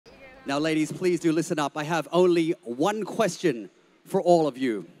Now, ladies, please do listen up. I have only one question for all of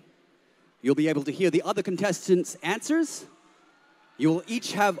you. You'll be able to hear the other contestants' answers. You will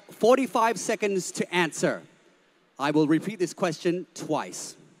each have 45 seconds to answer. I will repeat this question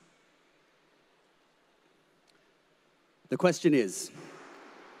twice. The question is,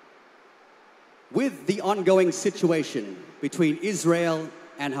 with the ongoing situation between Israel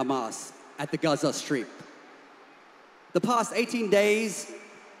and Hamas at the Gaza Strip, the past 18 days,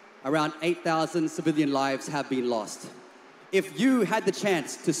 around 8,000 civilian lives have been lost. If you had the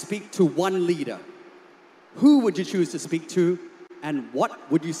chance to speak to one leader, who would you choose to speak to, and what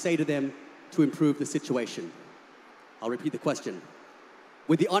would you say to them to improve the situation? I'll repeat the question.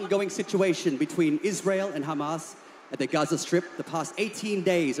 With the ongoing situation between Israel and Hamas at the Gaza Strip, the past 18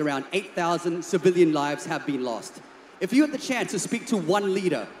 days, around 8,000 civilian lives have been lost. If you had the chance to speak to one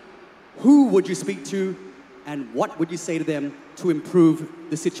leader, who would you speak to, and what would you say to them to improve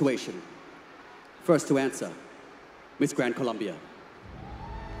the situation? First to answer, Miss Grand Columbia.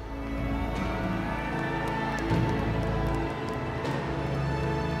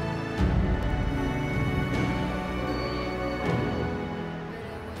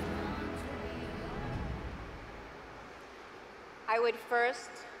 I would first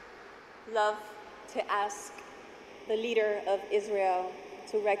love to ask the leader of Israel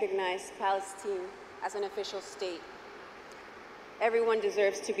to recognize Palestine as an official state. Everyone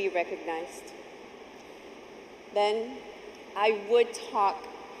deserves to be recognized. Then I would talk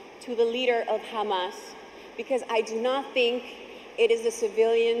to the leader of Hamas, because I do not think it is the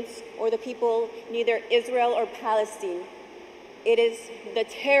civilians or the people, neither Israel or Palestine. It is the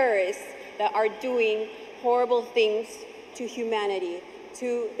terrorists that are doing horrible things to humanity,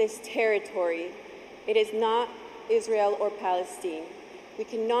 to this territory. It is not Israel or Palestine. We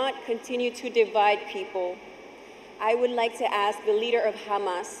cannot continue to divide people. I would like to ask the leader of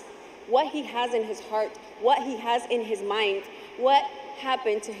Hamas what he has in his heart, what he has in his mind, what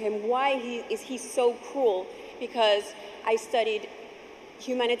happened to him, why is he so cruel? Because I studied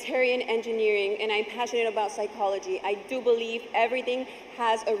humanitarian engineering and I'm passionate about psychology. I do believe everything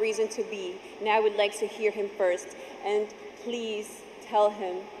has a reason to be, and I would like to hear him first. And please tell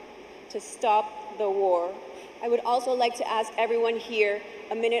him to stop the war. I would also like to ask everyone here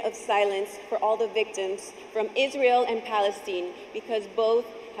a minute of silence for all the victims from Israel and Palestine, because both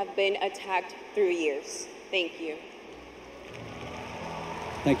have been attacked through years. Thank you.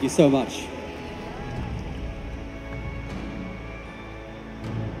 Thank you so much.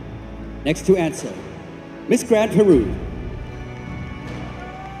 Next to answer, Miss Grand Peru.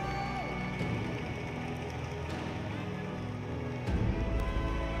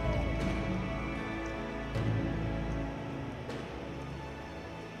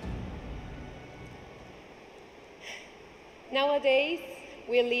 Nowadays,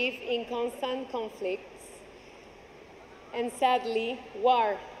 we live in constant conflicts, and sadly,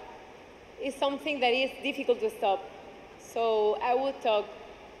 war is something that is difficult to stop. So I would talk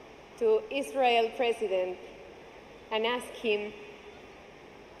to Israel president and ask him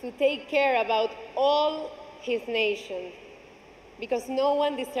to take care about all his nation, because no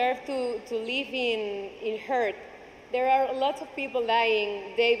one deserves to live in hurt. There are lots of people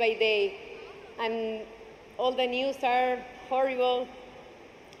dying day by day, and all the news are horrible.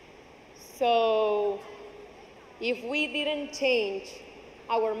 So if we didn't change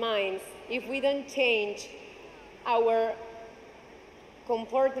our minds, if we don't change our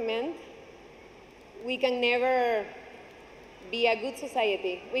comportment, we can never be a good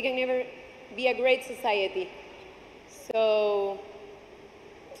society. We can never be a great society. So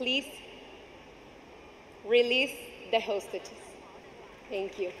please release the hostages.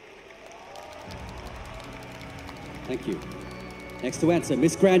 Thank you. Thank you. Next to answer,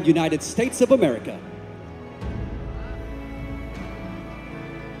 Miss Grand United States of America.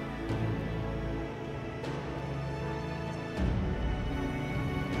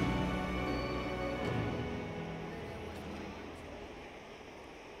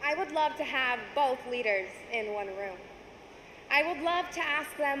 I would love to have both leaders in one room. I would love to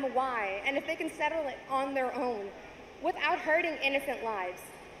ask them why, and if they can settle it on their own without hurting innocent lives.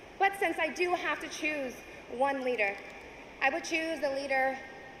 But since I do have to choose one leader, I would choose the leader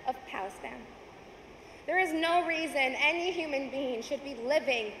of Palestine. There is no reason any human being should be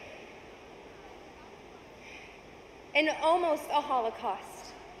living in almost a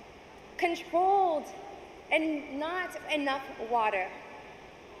Holocaust, controlled and not enough water.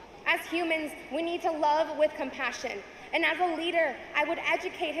 As humans, we need to love with compassion. And as a leader, I would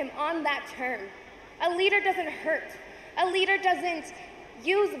educate him on that term. A leader doesn't hurt. A leader doesn't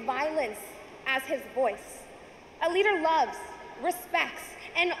use violence as his voice. A leader loves, respects,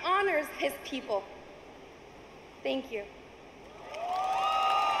 and honors his people. Thank you.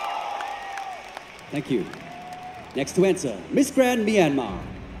 Thank you. Next to answer, Miss Grand Myanmar.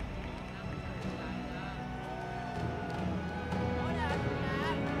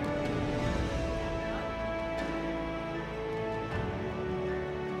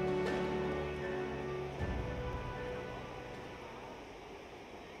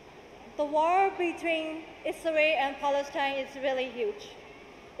 The war between Israel and Palestine is really huge.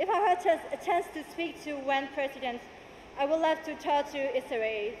 If I had a chance to speak to one president, I would love to talk to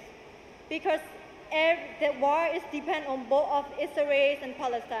Israel because the war is dependent on both of Israel and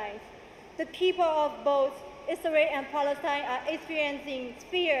Palestine. The people of both Israel and Palestine are experiencing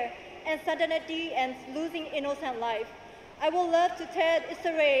fear and uncertainty and losing innocent life. I would love to tell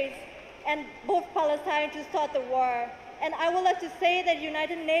Israel and both Palestine to stop the war. And I would like to say that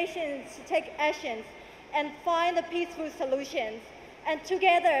United Nations should take actions and find the peaceful solutions. And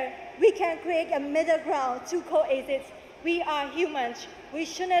together, we can create a middle ground to coexist. We are humans. We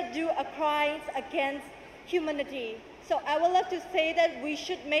should not do a crime against humanity. So I would like to say that we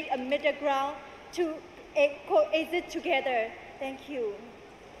should make a middle ground to coexist together. Thank you.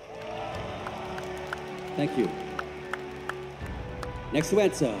 Thank you. Next to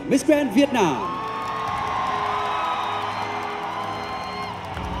answer, Miss Grand Vietnam.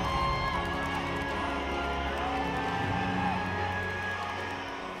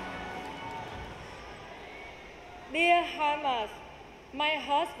 Dear Hamas, my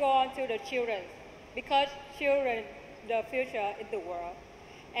heart goes on to the children because children the future in the world.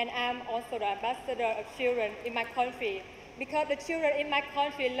 And I'm also the ambassador of children in my country because the children in my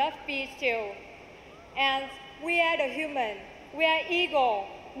country love peace too. And we are the human, we are equal.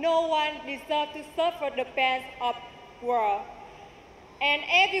 No one deserves to suffer the pain of war. And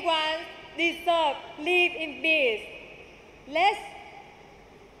everyone deserves to live in peace. Let's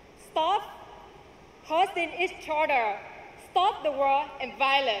stop hurting each other, stop the war and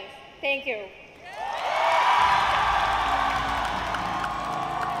violence. Thank you.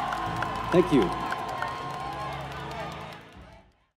 Thank you.